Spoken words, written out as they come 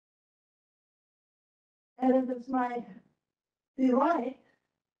And it is my delight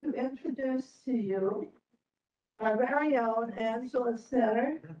to introduce to you our very own Angela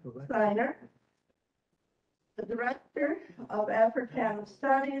Steiner, the Director of Africana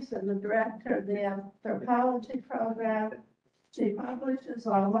Studies and the Director of the Anthropology program. She publishes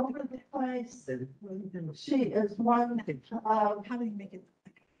all over the place. She is one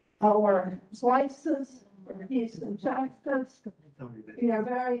of our voices for peace and justice. We are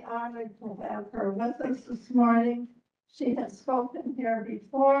very honored to have her with us this morning. She has spoken here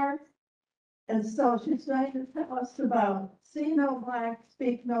before, and so she's going to tell us about See No Black,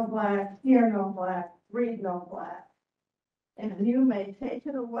 Speak No Black, Hear No Black, Read No Black. And you may take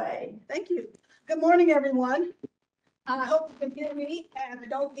it away. Thank you. Good morning, everyone. I hope you can hear me, and I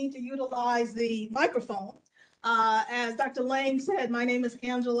don't need to utilize the microphone. As Dr. Lang said, my name is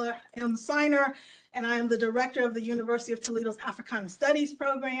Angela M. Steiner, and I am the director of the University of Toledo's Africana Studies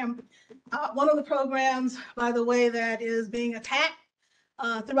program. One of the programs, by the way, that is being attacked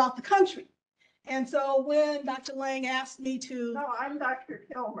throughout the country. And so when Dr. Lang asked me to— No, I'm Dr.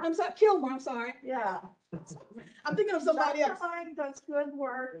 Kilmer. I'm sorry, Kilmer, I'm sorry. Yeah. I'm thinking of somebody else. Dr. Lang does good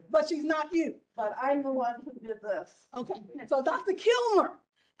work, But she's not you. but I'm the one who did this. Okay, so Dr. Kilmer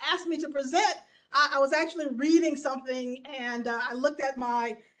asked me to present. I was actually reading something, and I looked at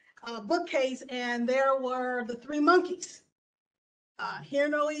my bookcase, and there were the three monkeys. Hear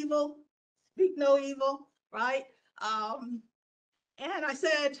no evil, speak no evil, right? And I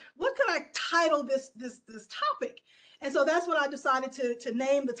said, what could I title this topic? And so that's what I decided to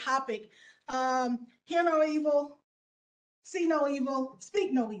name the topic. Hear no evil, see no evil,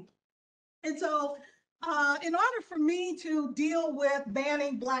 speak no evil. And so in order for me to deal with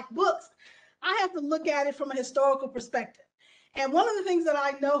banning Black books, I have to look at it from a historical perspective. And one of the things that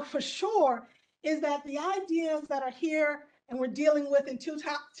I know for sure is that the ideas that are here and we're dealing with in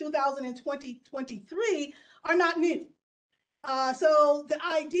 2023 are not new. So the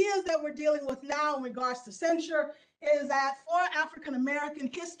ideas that we're dealing with now in regards to censure is that for African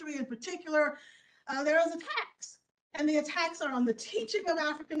American history in particular, there is attacks. And the attacks are on the teaching of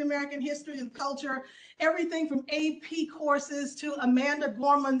African American history and culture, everything from AP courses to Amanda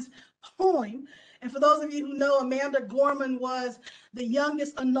Gorman's poem. And for those of you who know, Amanda Gorman was the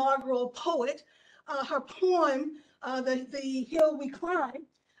youngest inaugural poet. Her poem, The Hill We Climb,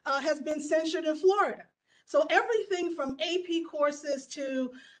 has been censored in Florida. So everything from AP courses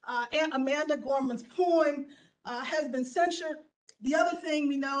to Amanda Gorman's poem has been censored. The other thing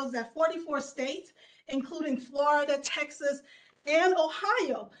we know is that 44 states, including Florida, Texas, and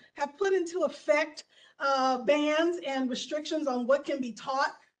Ohio, have put into effect bans and restrictions on what can be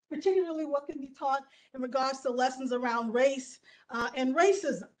taught, particularly what can be taught in regards to lessons around race and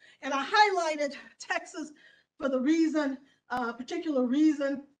racism. And I highlighted Texas for the reason, particular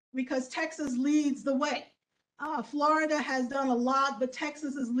reason, because Texas leads the way. Florida has done a lot, but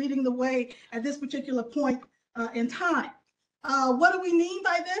Texas is leading the way at this particular point in time. What do we mean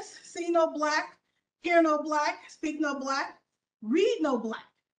by this? See no Black, hear no Black, speak no Black, read no Black.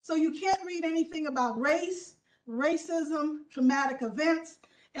 So you can't read anything about race, racism, traumatic events,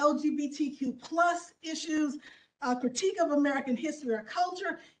 LGBTQ+ issues, critique of American history or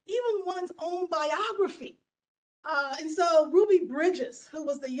culture, even one's own biography. And so Ruby Bridges, who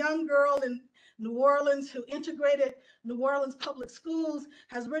was the young girl in New Orleans who integrated New Orleans public schools,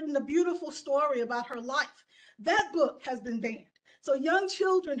 has written a beautiful story about her life. That book has been banned. So young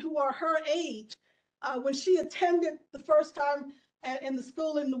children who are her age, when she attended the first time in the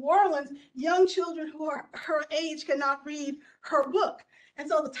school in New Orleans, young children who are her age cannot read her book. And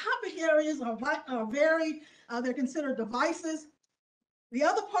so the topic areas are very, they're considered devices. The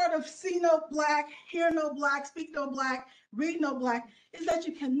other part of See No Black, Hear No Black, Speak No Black, Read No Black is that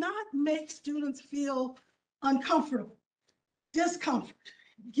you cannot make students feel uncomfortable, discomfort,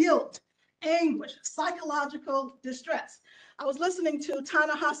 guilt, anguish, psychological distress. I was listening to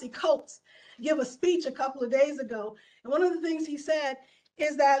Ta-Nehisi Coates give a speech a couple of days ago, and one of the things he said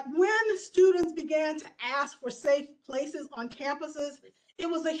is that when students began to ask for safe places on campuses, it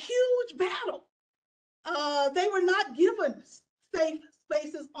was a huge battle. They were not given safe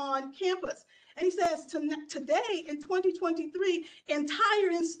spaces on campus. And he says today in 2023, entire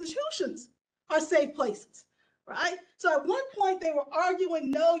institutions are safe places, right? So at one point they were arguing,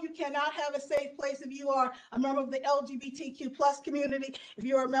 no, you cannot have a safe place if you are a member of the LGBTQ+ community, if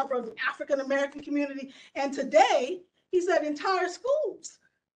you're a member of the African American community. And today, he said entire schools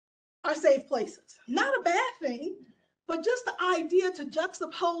are safe places. Not a bad thing, but just the idea to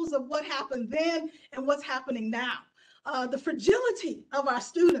juxtapose of what happened then and what's happening now. The fragility of our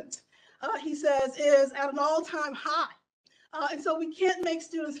students, he says, is at an all-time high. And so we can't make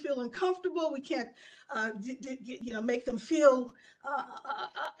students feel uncomfortable. We can't make them feel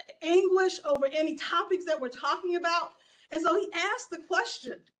anguish over any topics that we're talking about. And so he asked the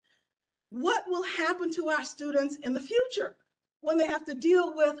question, what will happen to our students in the future when they have to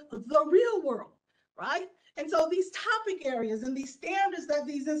deal with the real world, right? And so these topic areas and these standards that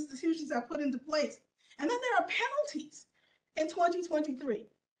these institutions have put into place, and then there are penalties in 2023.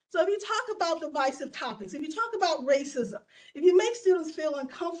 So if you talk about divisive topics, if you talk about racism, if you make students feel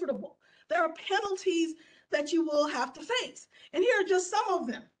uncomfortable, there are penalties that you will have to face. And here are just some of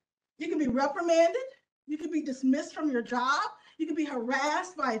them. You can be reprimanded, you can be dismissed from your job, you can be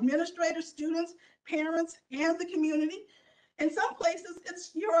harassed by administrators, students, parents, and the community. In some places,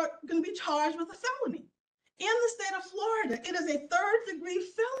 you're going to be charged with a felony. In the state of Florida, it is a third-degree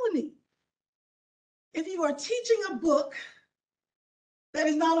felony if you are teaching a book that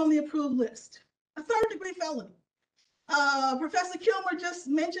is not on the approved list. A third-degree felony. Professor Kilmer just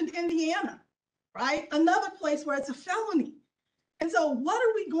mentioned Indiana, right? Another place where it's a felony. And so what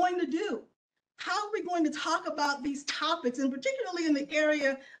are we going to do? How are we going to talk about these topics, and particularly in the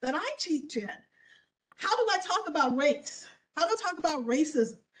area that I teach in? How do I talk about race? How do I talk about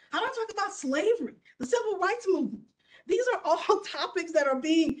racism? How do I talk about slavery, the civil rights movement? These are all topics that are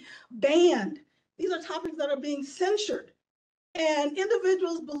being banned. These are topics that are being censored. And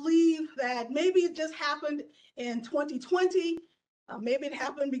individuals believe that maybe it just happened in 2020, maybe it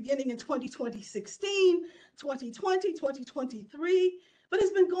happened beginning in 2016, 2020, 2023, but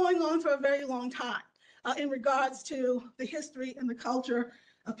it's been going on for a very long time in regards to the history and the culture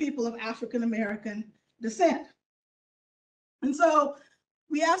of people of African American descent. And so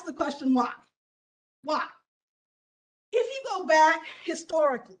we ask the question, why? Why? If you go back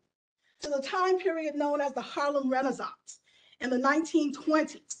historically to the time period known as the Harlem Renaissance in the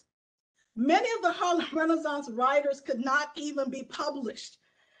 1920s, many of the Harlem Renaissance writers could not even be published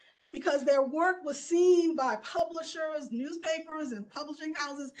because their work was seen by publishers, newspapers, and publishing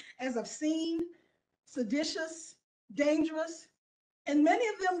houses as obscene, seditious, dangerous, and many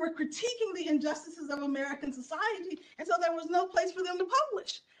of them were critiquing the injustices of American society, and so there was no place for them to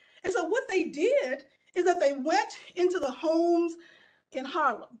publish. And so what they did is that they went into the homes in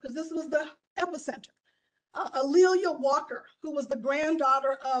Harlem, because this was the epicenter. Alelia Walker, who was the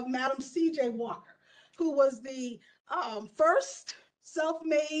granddaughter of Madam C.J. Walker, who was the first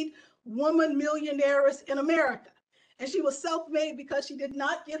self-made woman millionaires in America. And she was self-made because she did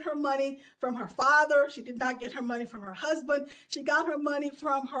not get her money from her father. She did not get her money from her husband. She got her money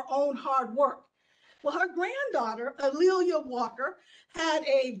from her own hard work. Well, her granddaughter, Alelia Walker, had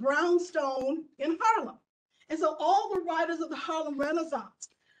a brownstone in Harlem. And so all the writers of the Harlem Renaissance,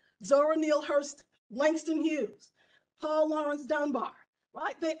 Zora Neale Hurston, Langston Hughes, Paul Laurence Dunbar,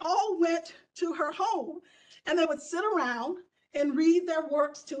 right? They all went to her home and they would sit around and read their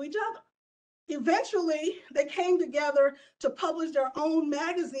works to each other. Eventually, they came together to publish their own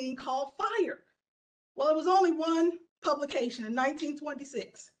magazine called Fire. Well, it was only one publication in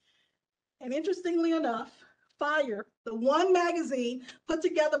 1926. And interestingly enough, Fire, the one magazine put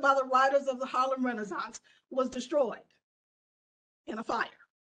together by the writers of the Harlem Renaissance, was destroyed in a fire.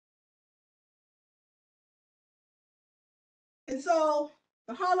 And so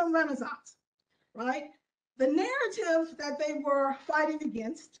the Harlem Renaissance, right? The narrative that they were fighting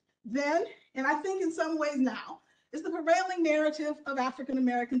against then, and I think in some ways now, is the prevailing narrative of African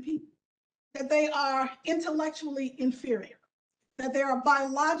American people, that they are intellectually inferior, that they are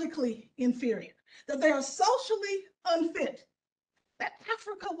biologically inferior, that they are socially unfit, that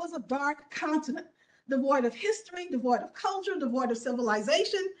Africa was a dark continent, devoid of history, devoid of culture, devoid of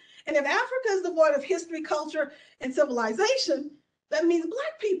civilization. And if Africa is devoid of history, culture, and civilization, that means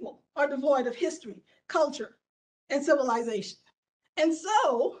Black people are devoid of history, culture, and civilization. And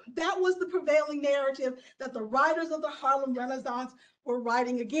so that was the prevailing narrative that the writers of the Harlem Renaissance were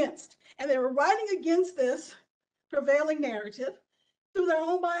writing against. And they were writing against this prevailing narrative through their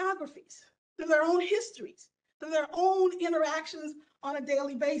own biographies, through their own histories, through their own interactions on a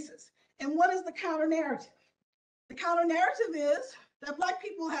daily basis. And what is the counter narrative? The counter narrative is that Black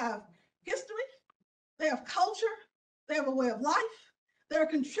people have history, they have culture, they have a way of life, they're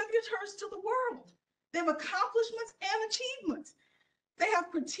contributors to the world. They have accomplishments and achievements. They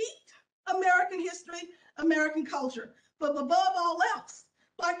have critiqued American history, American culture, but above all else,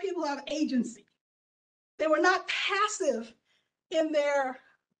 Black people have agency. They were not passive in their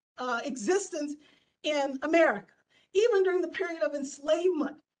existence in America. Even during the period of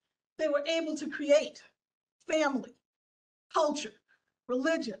enslavement, they were able to create family, culture,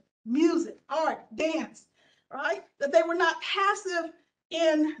 religion, music, art, dance, right? That they were not passive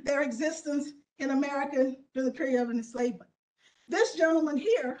in their existence in America during the period of enslavement. This gentleman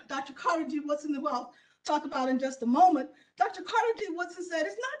here, Dr. Carter G. Woodson, who I'll talk about in just a moment, Dr. Carter G. Woodson said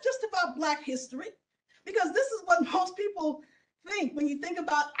it's not just about Black history, because this is what most people think when you think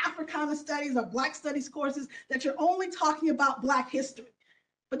about Africana studies or Black studies courses, that you're only talking about Black history.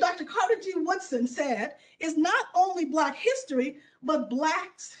 But Dr. Carter G. Woodson said it's not only Black history, but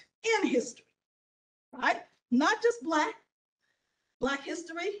Blacks in history, right? Not just Black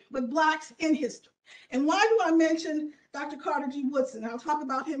history, but Blacks in history. And why do I mention Dr. Carter G. Woodson? I'll talk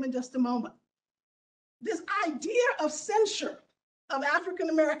about him in just a moment. This idea of censure of African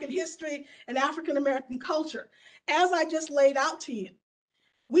American history and African American culture, as I just laid out to you,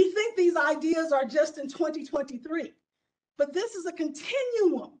 we think these ideas are just in 2023, but this is a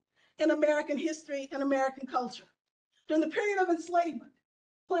continuum in American history and American culture. During the period of enslavement,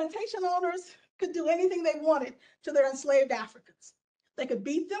 plantation owners could do anything they wanted to their enslaved Africans. They could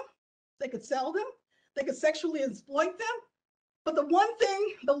beat them, they could sell them, they could sexually exploit them. But the one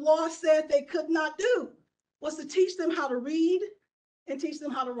thing the law said they could not do was to teach them how to read and teach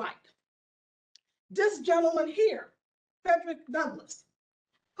them how to write. This gentleman here, Frederick Douglass,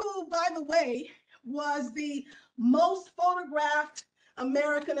 who, by the way, was the most photographed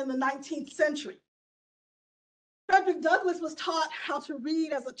American in the 19th century. Frederick Douglass was taught how to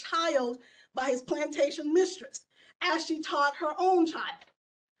read as a child by his plantation mistress, as she taught her own child.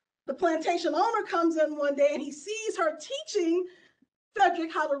 The plantation owner comes in one day and he sees her teaching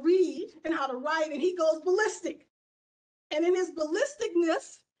Frederick how to read and how to write, and he goes ballistic. And in his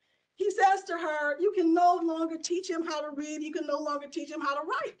ballisticness, he says to her, you can no longer teach him how to read, you can no longer teach him how to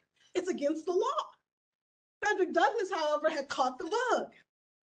write. It's against the law. Frederick Douglass, however, had caught the bug,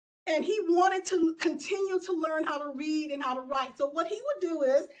 and he wanted to continue to learn how to read and how to write. So what he would do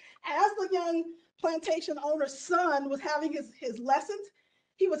is, as the young plantation owner's son was having his lessons,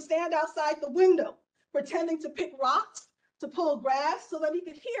 he would stand outside the window, pretending to pick rocks, to pull grass, so that he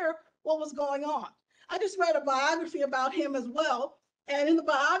could hear what was going on. I just read a biography about him as well. And in the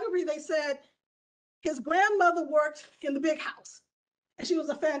biography, they said his grandmother worked in the big house, and she was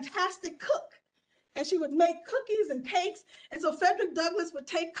a fantastic cook. And she would make cookies and cakes. And so Frederick Douglass would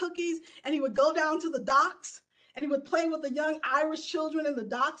take cookies and he would go down to the docks and he would play with the young Irish children in the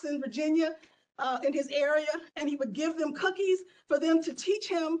docks in Virginia, in his area, and he would give them cookies for them to teach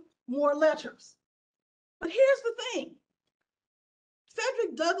him more letters. But here's the thing.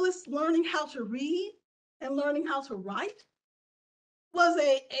 Frederick Douglass learning how to read and learning how to write was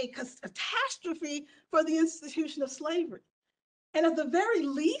a catastrophe for the institution of slavery. And at the very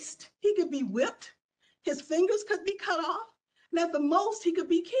least, he could be whipped, his fingers could be cut off, and at the most, he could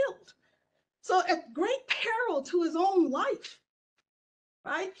be killed. So at great peril to his own life,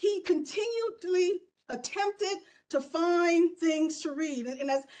 right, he continually attempted to find things to read. And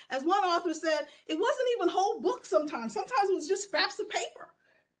as one author said, it wasn't even whole books sometimes. Sometimes it was just scraps of paper.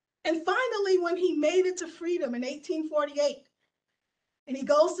 And finally, when he made it to freedom in 1848, and he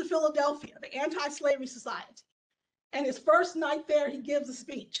goes to Philadelphia, the Anti-Slavery Society, and his first night there, he gives a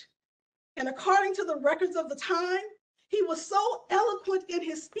speech. And according to the records of the time, he was so eloquent in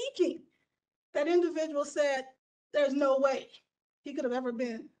his speaking that individuals said, there's no way he could have ever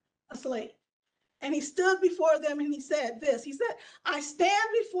been a slave. And he stood before them and he said this, he said, I stand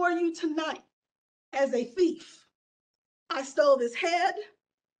before you tonight as a thief. I stole this head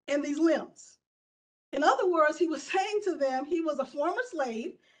and these limbs. In other words, he was saying to them, he was a former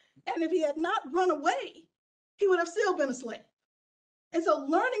slave, and if he had not run away, he would have still been a slave. And so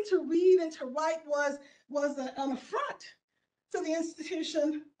learning to read and to write was an affront to the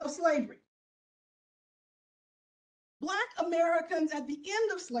institution of slavery. Black Americans at the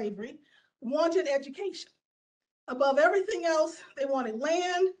end of slavery wanted education. Above everything else, they wanted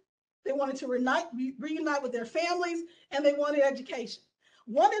land, they wanted to reunite with their families, and they wanted education.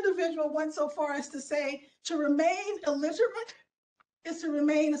 One individual went so far as to say, to remain illiterate is to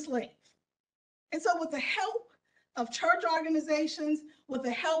remain a slave. And so with the help of church organizations, with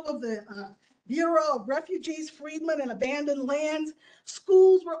the help of the Bureau of Refugees, Freedmen, and Abandoned Lands,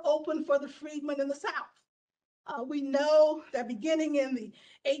 schools were opened for the freedmen in the South. We know that beginning in the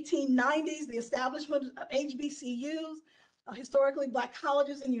 1890s, the establishment of HBCUs, historically Black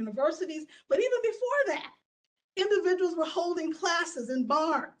colleges and universities, but even before that, individuals were holding classes in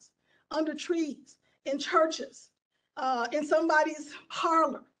barns, under trees, in churches, in somebody's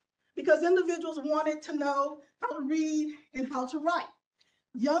parlor, because individuals wanted to know how to read and how to write.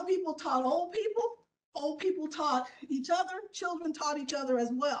 Young people taught old people taught each other, children taught each other as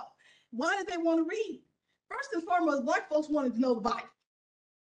well. Why did they want to read? First and foremost, Black folks wanted to know the Bible,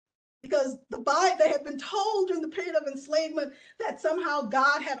 because the Bible, they had been told during the period of enslavement that somehow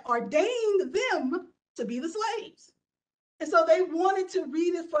God had ordained them to be the slaves. And so they wanted to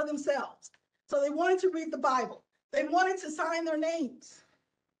read it for themselves. So they wanted to read the Bible. They wanted to sign their names.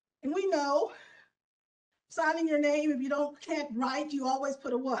 And we know signing your name, if you can't write, you always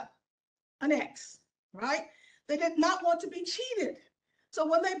put a what? An X, right? They did not want to be cheated. So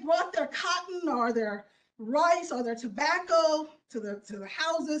when they brought their cotton or their rice or their tobacco to the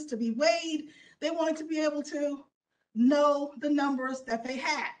houses to be weighed, they wanted to be able to know the numbers that they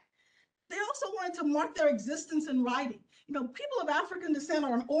had. They also wanted to mark their existence in writing. You know, people of African descent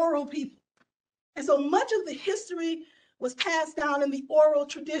are an oral people. And so much of the history was passed down in the oral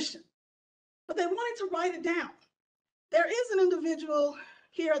tradition, but they wanted to write it down. There is an individual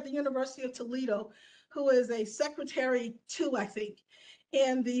here at the University of Toledo who is a secretary too, I think,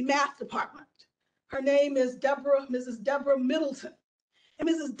 in the math department. Her name is Mrs. Deborah Middleton. And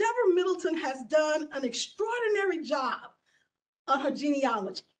Mrs. Deborah Middleton has done an extraordinary job on her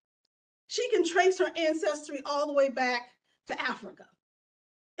genealogy. She can trace her ancestry all the way back to Africa.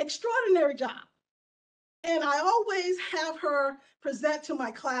 Extraordinary job. And I always have her present to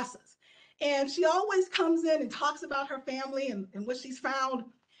my classes. And she always comes in and talks about her family and what she's found.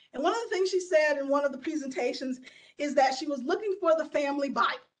 And one of the things she said in one of the presentations is that she was looking for the family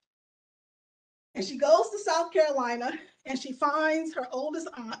Bible. And she goes to South Carolina and she finds her oldest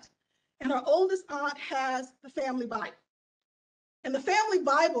aunt, and her oldest aunt has the family Bible. And the family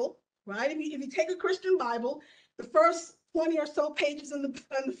Bible, right, if you take a Christian Bible, the first 20 or so pages in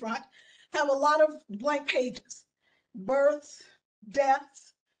the front have a lot of blank pages, births,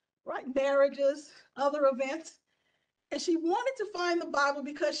 deaths, right, marriages, other events. And she wanted to find the Bible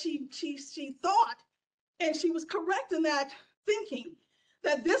because she thought, and she was correct in that thinking,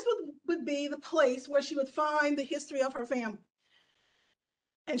 that this would be the place where she would find the history of her family.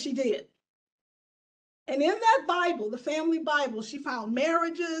 And she did. And in that Bible, the family Bible, she found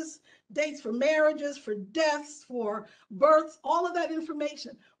marriages, dates for marriages, for deaths, for births, all of that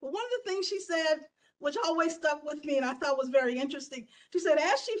information. But one of the things she said, which always stuck with me and I thought was very interesting, she said,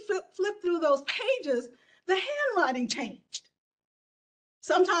 as she flipped through those pages, the handwriting changed.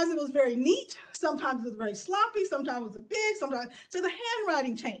 Sometimes it was very neat, sometimes it was very sloppy, sometimes it was big, sometimes, so the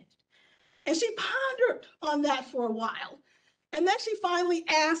handwriting changed. And she pondered on that for a while. And then she finally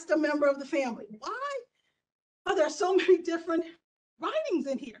asked a member of the family, why are there so many different writings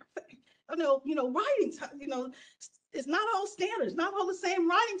in here? Writings, it's not all standard, it's not all the same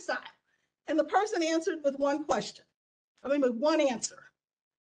writing style. And the person answered with one question, with one answer.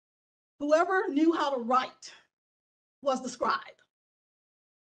 Whoever knew how to write was the scribe.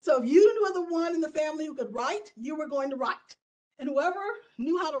 So if you were the one in the family who could write, you were going to write. And whoever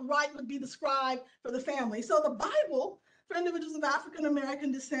knew how to write would be the scribe for the family. So the Bible for individuals of African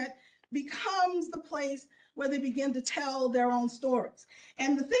American descent becomes the place where they begin to tell their own stories.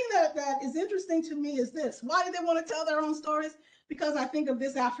 And the thing that is interesting to me is this. Why do they want to tell their own stories? Because I think of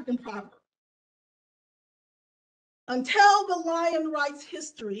this African proverb. Until the lion writes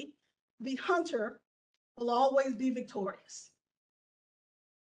history, the hunter will always be victorious.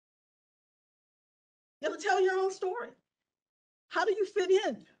 You have to tell your own story. How do you fit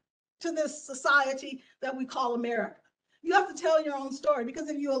in to this society that we call America? You have to tell your own story, because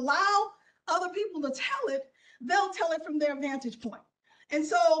if you allow other people to tell it, they'll tell it from their vantage point. And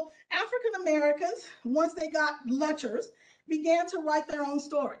so African Americans, once they got letters, began to write their own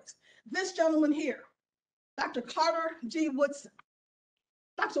stories. This gentleman here, Dr. Carter G. Woodson.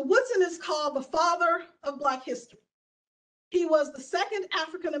 Dr. Woodson is called the father of Black history. He was the second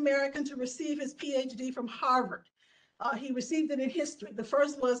African American to receive his PhD from Harvard. He received it in history. The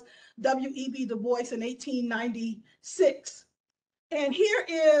first was W.E.B. Du Bois in 1896. And here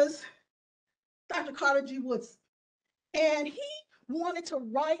is Dr. Carter G. Woodson. And he wanted to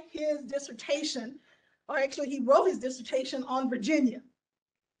write his dissertation, or actually he wrote his dissertation on Virginia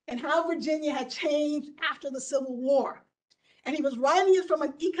and how Virginia had changed after the Civil War. And he was writing it from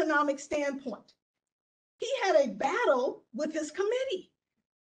an economic standpoint. He had a battle with his committee.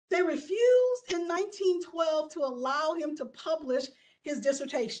 They refused in 1912 to allow him to publish his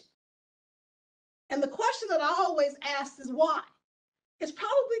dissertation. And the question that I always ask is why? It's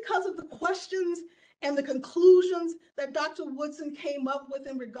probably because of the questions and the conclusions that Dr. Woodson came up with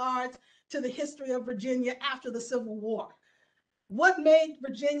in regards to the history of Virginia after the Civil War. What made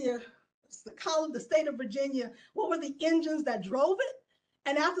Virginia, the state of Virginia, what were the engines that drove it?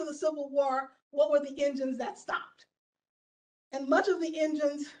 And after the Civil War, what were the engines that stopped? And much of the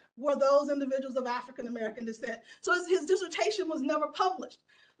engines were those individuals of African American descent. So his dissertation was never published.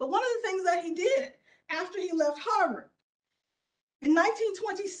 But one of the things that he did after he left Harvard, in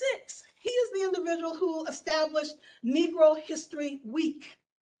 1926, he is the individual who established Negro History Week.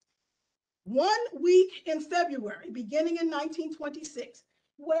 1 week in February, beginning in 1926,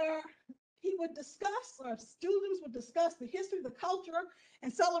 where he would discuss, or students would discuss, the history, the culture,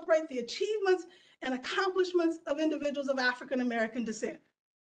 and celebrate the achievements and accomplishments of individuals of African American descent.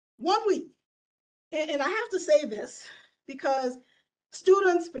 1 week. And I have to say this because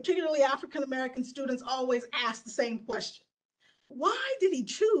students, particularly African American students, always ask the same question. Why did he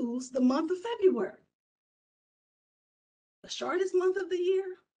choose the month of February? The shortest month of the year?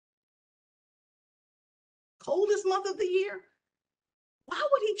 Coldest month of the year? Why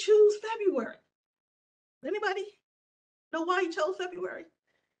would he choose February? Anybody know why he chose February?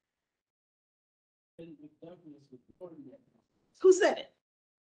 Who said it?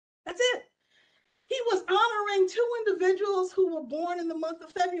 That's it. He was honoring 2 individuals who were born in the month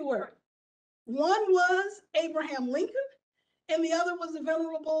of February. One was Abraham Lincoln, and the other was the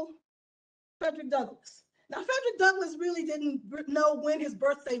Venerable Frederick Douglass. Now, Frederick Douglass really didn't know when his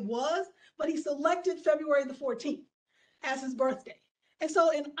birthday was, but he selected February the 14th as his birthday. And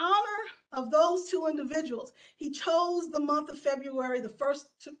so in honor of those 2 individuals, he chose the month of February, the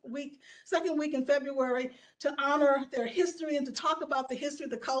second week in February, to honor their history and to talk about the history,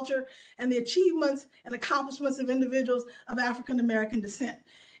 the culture, and the achievements and accomplishments of individuals of African American descent.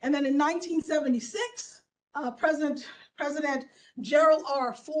 And then in 1976, President Gerald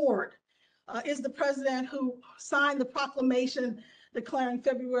R. Ford is the president who signed the proclamation declaring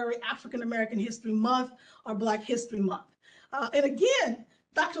February African American History Month or Black History Month. And again,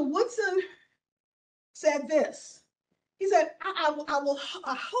 Dr. Woodson said this. He said, I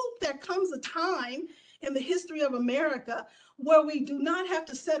hope there comes a time in the history of America where we do not have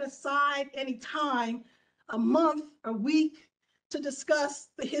to set aside any time, a month, a week, to discuss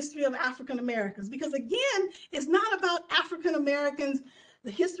the history of African Americans. Because again, it's not about African Americans,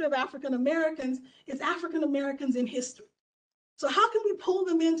 the history of African Americans, it's African Americans in history. So how can we pull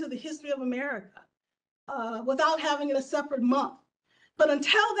them into the history of America without having it a separate month? But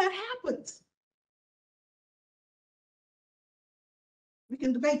until that happens, we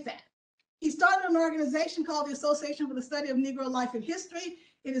can debate that. He started an organization called the Association for the Study of Negro Life and History.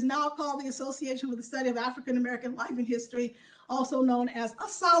 It is now called the Association for the Study of African American Life and History, also known as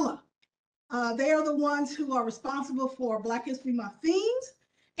ASALH. They are the ones who are responsible for Black History Month themes.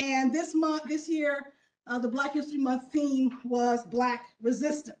 And this year, the Black History Month theme was Black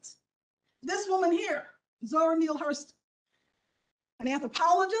Resistance. This woman here, Zora Neale Hurston, an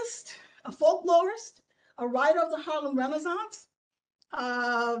anthropologist, a folklorist, a writer of the Harlem Renaissance.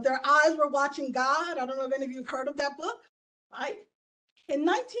 Their Eyes Were Watching God. I don't know if any of you have heard of that book, right? In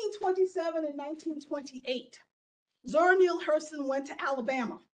 1927 and 1928, Zora Neale Hurston went to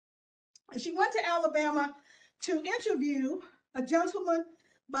Alabama. And she went to Alabama to interview a gentleman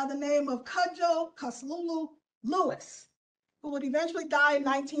by the name of Cudjo Kaslulu Lewis, who would eventually die in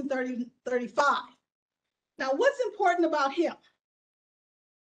 1935. Now, what's important about him?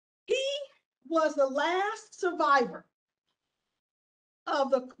 He was the last survivor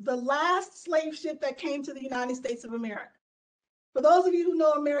of the last slave ship that came to the United States of America. For those of you who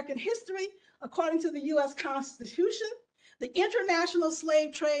know American history, according to the US Constitution, the international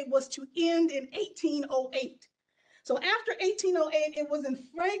slave trade was to end in 1808. So after 1808, it was in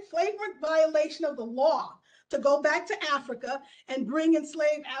flagrant violation of the law to go back to Africa and bring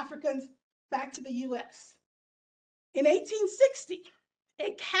enslaved Africans back to the US. In 1860,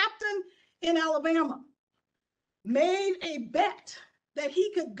 a captain in Alabama made a bet that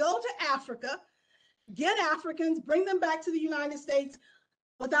he could go to Africa, get Africans, bring them back to the United States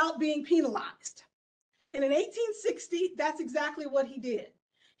without being penalized. And in 1860, that's exactly what he did.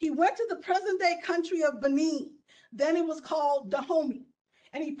 He went to the present-day country of Benin, then it was called Dahomey,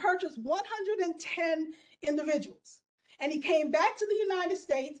 and he purchased 110 individuals. And he came back to the United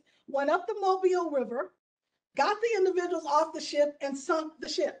States, went up the Mobile River, got the individuals off the ship, and sunk the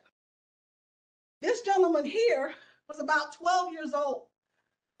ship. This gentleman here was about 12 years old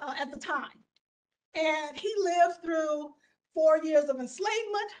at the time. And he lived through 4 years of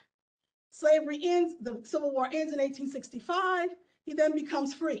enslavement. Slavery ends, the Civil War ends in 1865. He then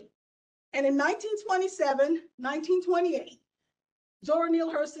becomes free. And in 1927, 1928, Zora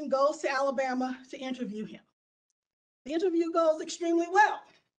Neale Hurston goes to Alabama to interview him. The interview goes extremely well.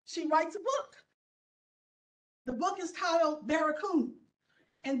 She writes a book. The book is titled Barracoon.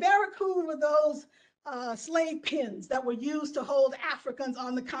 And Barracoon were those slave pens that were used to hold Africans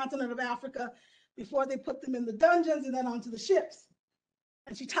on the continent of Africa before they put them in the dungeons and then onto the ships.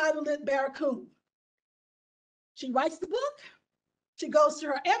 And she titled it Barracoon. She writes the book. She goes to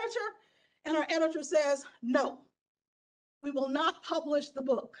her editor, and her editor says, no, we will not publish the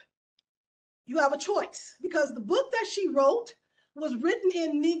book. You have a choice, because the book that she wrote was written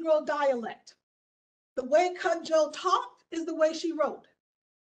in Negro dialect. The way Cudjoe talked is the way she wrote.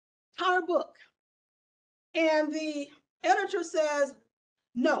 Entire book. And the editor says,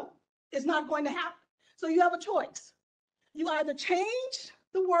 no, it's not going to happen. So you have a choice. You either change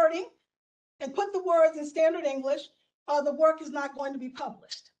the wording and put the words in standard English, or the work is not going to be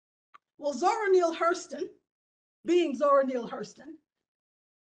published. Well, Zora Neale Hurston, being Zora Neale Hurston,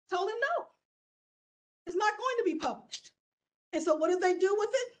 told him no, it's not going to be published. And so what did they do with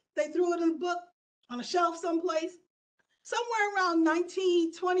it? They threw it in a book on a shelf someplace. Somewhere around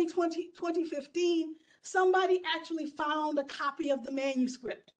 2015, somebody actually found a copy of the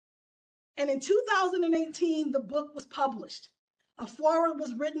manuscript. And in 2018, the book was published. A foreword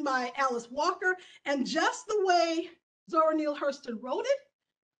was written by Alice Walker, and just the way Zora Neale Hurston wrote it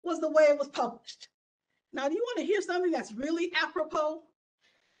was the way it was published. Now, do you want to hear something that's really apropos?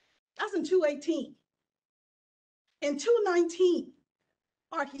 That's in 2018. In 2019,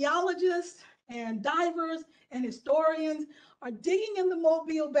 archaeologists and divers and historians are digging in the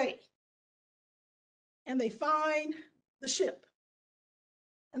Mobile Bay, and they find the ship.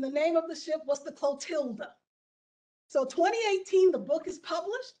 And the name of the ship was the Clotilda. So 2018, the book is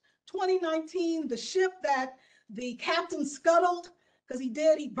published. 2019, the ship that the captain scuttled, because he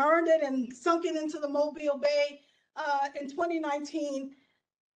burned it and sunk it into the Mobile Bay. In 2019,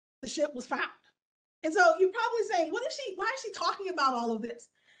 the ship was found. And so you're probably saying, why is she talking about all of this?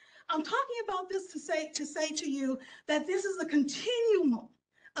 I'm talking about this to say to you that this is a continuum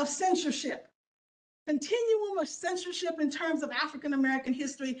of censorship. Continuum of censorship in terms of African-American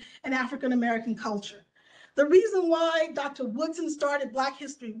history and African-American culture. The reason why Dr. Woodson started Black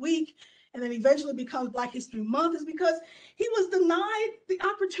History Week and then eventually becomes Black History Month is because he was denied the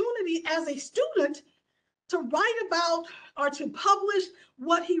opportunity as a student to write about or to publish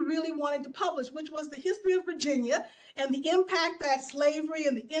what he really wanted to publish, which was the history of Virginia and the impact that slavery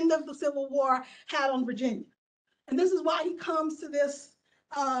and the end of the Civil War had on Virginia. And this is why he comes to this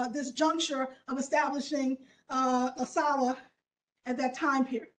juncture of establishing ASALA at that time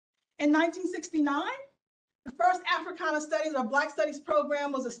period. In 1969, the first Africana Studies or Black Studies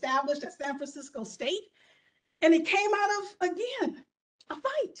program was established at San Francisco State. And it came out of, again, a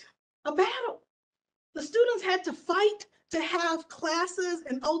fight, a battle. The students had to fight to have classes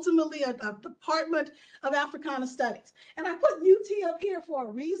and ultimately a department of Africana Studies. And I put UT up here for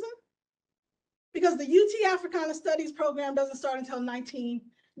a reason, because the UT Africana Studies program doesn't start until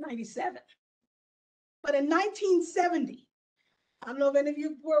 1997. But in 1970, I don't know if any of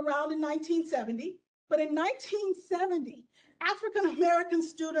you were around in 1970, but in 1970, African-American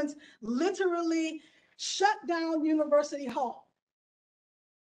students literally shut down University Hall.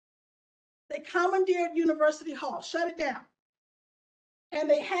 They commandeered University Hall, shut it down. And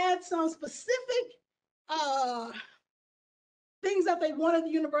they had some specific things that they wanted the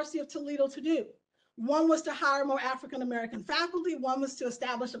University of Toledo to do. One was to hire more African-American faculty. One was to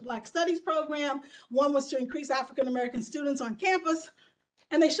establish a Black Studies program. One was to increase African-American students on campus.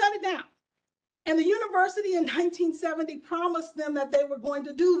 And they shut it down. And the university in 1970 promised them that they were going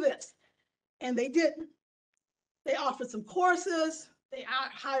to do this. And they didn't. They offered some courses. They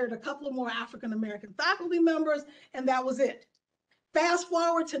hired a couple of more African-American faculty members, and that was it. Fast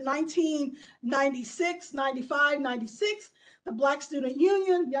forward to 1996, 95, 96, the Black Student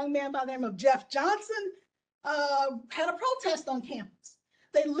Union, a young man by the name of Jeff Johnson, had a protest on campus.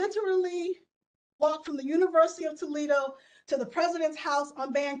 They literally walked from the University of Toledo to the president's house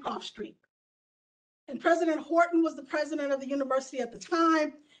on Bancroft Street. And President Horton was the president of the university at the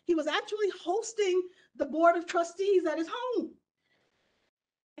time. He was actually hosting the board of trustees at his home.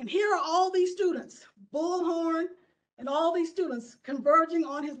 And here are all these students, Bullhorn and all these students converging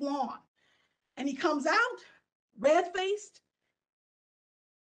on his lawn. And he comes out, red-faced,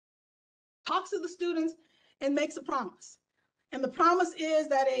 talks to the students, and makes a promise. And the promise is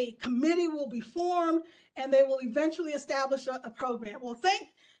that a committee will be formed and they will eventually establish a program. Well, thank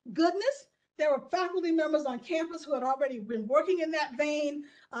goodness there were faculty members on campus who had already been working in that vein,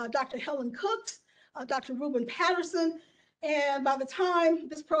 Dr. Helen Cooks, Dr. Reuben Patterson. And by the time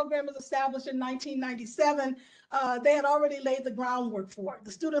this program was established in 1997, they had already laid the groundwork for it.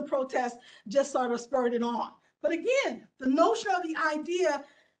 The student protest just sort of spurred it on. But again, the notion of the idea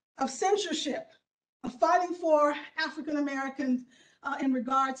of censorship, of fighting for African Americans in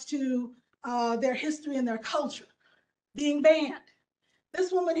regards to their history and their culture, being banned.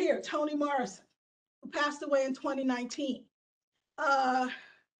 This woman here, Toni Morrison, who passed away in 2019,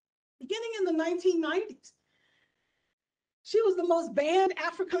 beginning in the 1990s, she was the most banned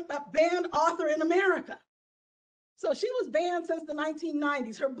banned author in America. So she was banned since the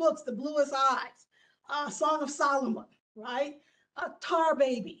 1990s. Her books, The Bluest Eyes, Song of Solomon, right? Tar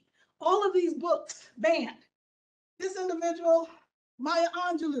Baby. All of these books banned. This individual, Maya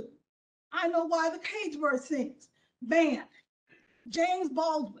Angelou, I Know Why the Cage Bird Sings, banned. James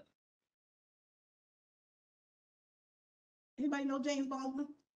Baldwin. Anybody know James Baldwin?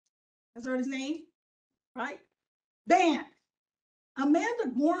 Has heard his name, right? Banned. Amanda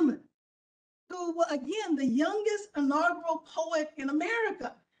Gorman, who was, again, the youngest inaugural poet in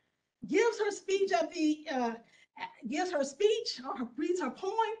America, gives her speech or reads her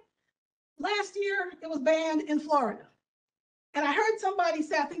poem. Last year, it was banned in Florida. And I heard somebody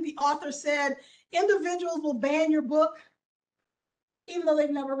say, I think the author said, individuals will ban your book even though they've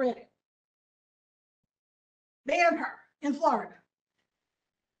never read it. Ban her in Florida.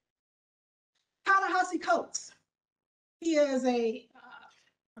 Ta-Nehisi Coates. He is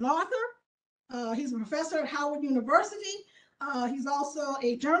an author. He's a professor at Howard University. He's also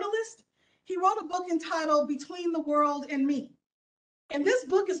a journalist. He wrote a book entitled Between the World and Me. And this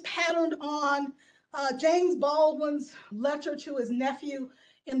book is patterned on James Baldwin's letter to his nephew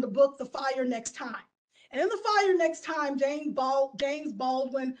in the book, The Fire Next Time. And in The Fire Next Time, James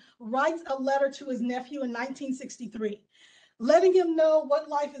Baldwin writes a letter to his nephew in 1963, letting him know what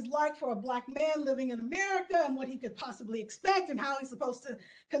life is like for a Black man living in America and what he could possibly expect and how he's supposed to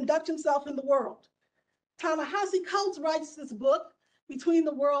conduct himself in the world. Ta-Nehisi Coates writes this book, Between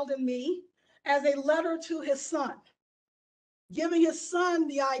the World and Me, as a letter to his son, giving his son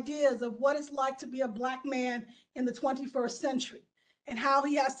the ideas of what it's like to be a Black man in the 21st century and how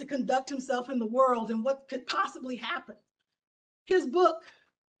he has to conduct himself in the world and what could possibly happen. His book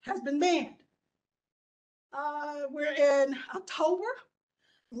has been banned. We're in October.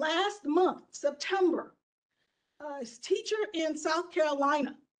 Last month, September, a teacher in South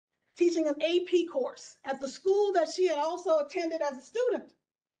Carolina teaching an AP course at the school that she had also attended as a student.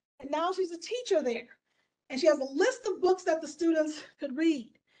 And now she's a teacher there. And she has a list of books that the students could read.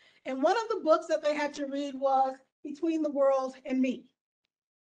 And one of the books that they had to read was Between the World and Me.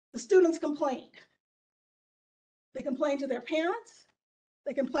 The students complained. They complained to their parents.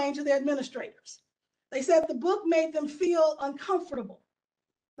 They complained to their administrators. They said the book made them feel uncomfortable.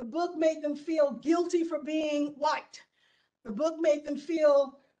 The book made them feel guilty for being white. The book made them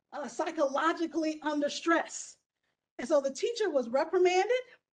feel psychologically under stress. And so the teacher was reprimanded.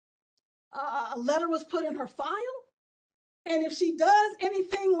 A letter was put in her file. And if she does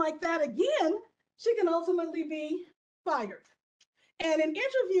anything like that again, she can ultimately be fired. And in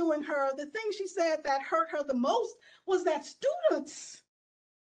interviewing her, the thing she said that hurt her the most was that students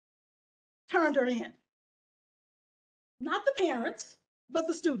turned her in. Not the parents, but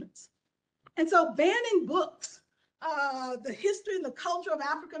the students. And so banning books, the history and the culture of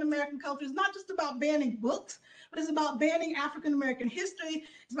African-American culture is not just about banning books, but it's about banning African-American history.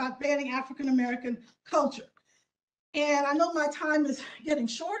 It's about banning African-American culture. And I know my time is getting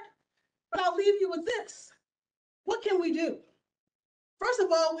short, but I'll leave you with this. What can we do? First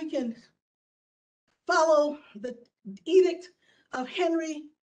of all, we can follow the edict of Henry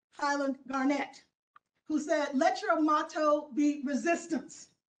Highland Garnet, who said, let your motto be resistance.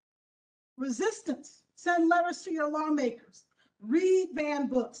 Resistance. Send letters to your lawmakers. Read banned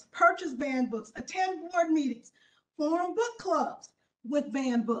books, purchase banned books, attend board meetings, form book clubs with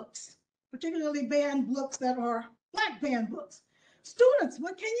banned books, particularly banned books that are Black banned books. Students,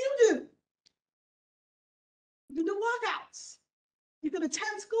 what can you do? You can do walkouts. You can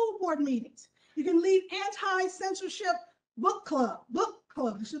attend school board meetings. You can lead anti-censorship book clubs.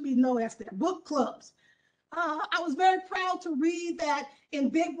 There should be no S there, book clubs. I was very proud to read that in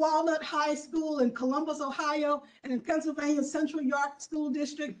Big Walnut High School in Columbus, Ohio, and in Pennsylvania's Central York School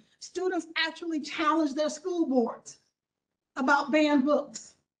District, students actually challenged their school boards about banned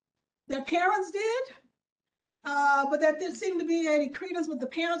books. Their parents did, but that didn't seem to be any credence with the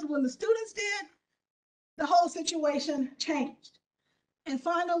parents. When the students did, the whole situation changed. And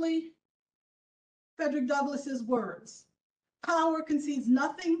finally, Frederick Douglass's words, power concedes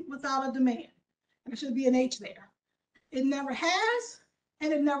nothing without a demand. And there should be an H there. It never has,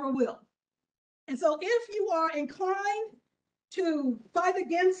 and it never will. And so if you are inclined to fight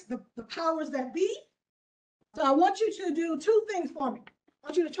against the powers that be, so I want you to do two things for me. I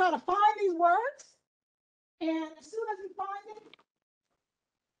want you to try to find these words, and as soon as you find it,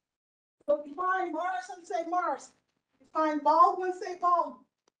 so if you find Morrison, say Morrison. If you find Baldwin, say Baldwin.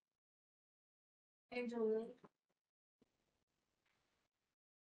 Angela.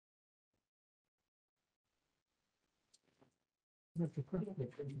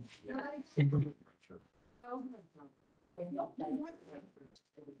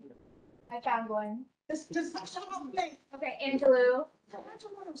 I found one. Just show up me. Okay, Angelou.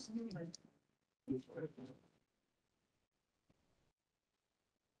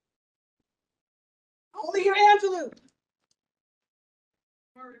 Only hear Angelou.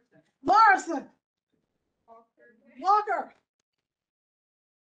 Morrison. Walker.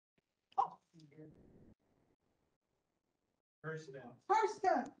 Oh, Hurston.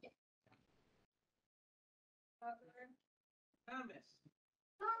 Thomas.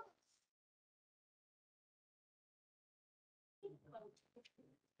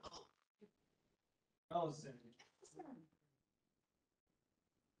 Ellison.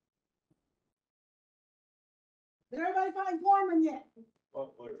 Did everybody find Gorman yet?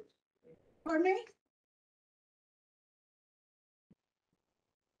 Pardon me?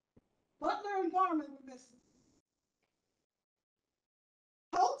 Butler and Gorman were missing.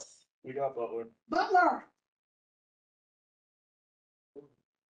 Coates? We got Butler. Butler.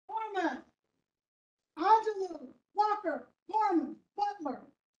 Gorman. Angelou. Walker. Gorman. Butler.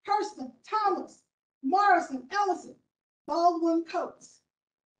 Hurston. Thomas. Morrison. Ellison. Baldwin. Coates.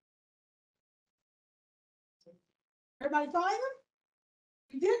 Everybody find them?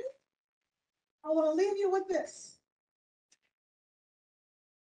 You didn't? I want to leave you with this.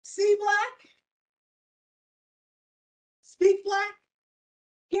 See black, speak black,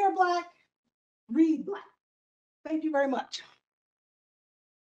 hear black, read black. Thank you very much.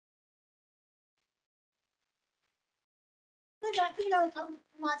 I think I'm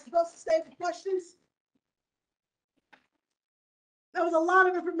not supposed to stay for questions. There was a lot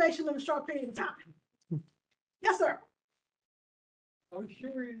of information in a short period of time. Yes, sir. I'm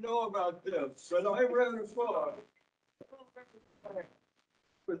sure you know about this, but I read a book. It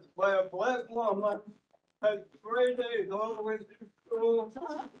was by a black woman, had grade A's all the way through school,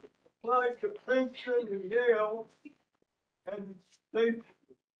 applied to Princeton and Yale, and they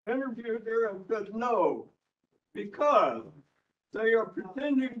interviewed her and said no, because they are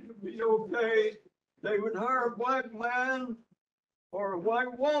pretending to be okay. They would hire a black man or a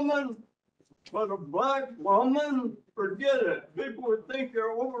white woman, but a black woman, forget it. People would think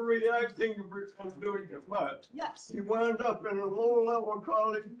they're overreacting and doing too much. Yes. He wound up in a low-level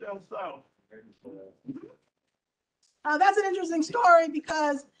college down south. That's an interesting story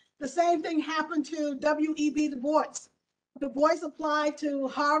because the same thing happened to W.E.B. Du Bois. Du Bois applied to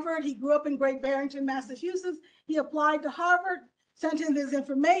Harvard. He grew up in Great Barrington, Massachusetts. He applied to Harvard, sent in his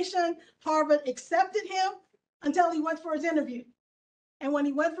information. Harvard accepted him until he went for his interview. And when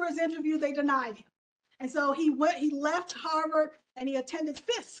he went for his interview, they denied him. And so he left Harvard and he attended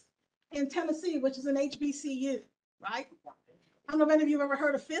Fisk in Tennessee, which is an HBCU, right? I don't know if any of you have ever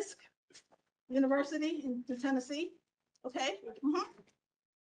heard of Fisk University in Tennessee. Okay.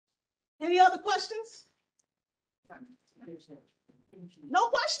 Any other questions? No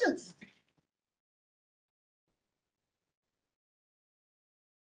questions.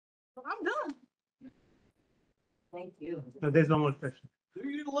 I'm done. Thank you. No, there's no more question. Do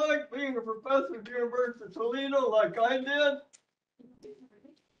you like being a professor at the University of Toledo like I did?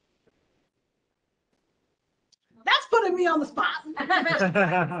 That's putting me on the spot.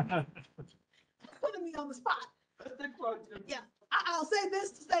 Putting me on the spot. That's the question. Yeah, I'll say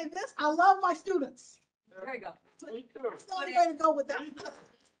this to say this. I love my students. There you go. Me too. That's the only way to go with that.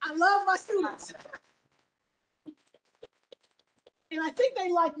 I love my students. And I think they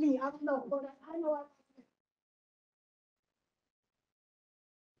like me. I don't know, but I know I like them.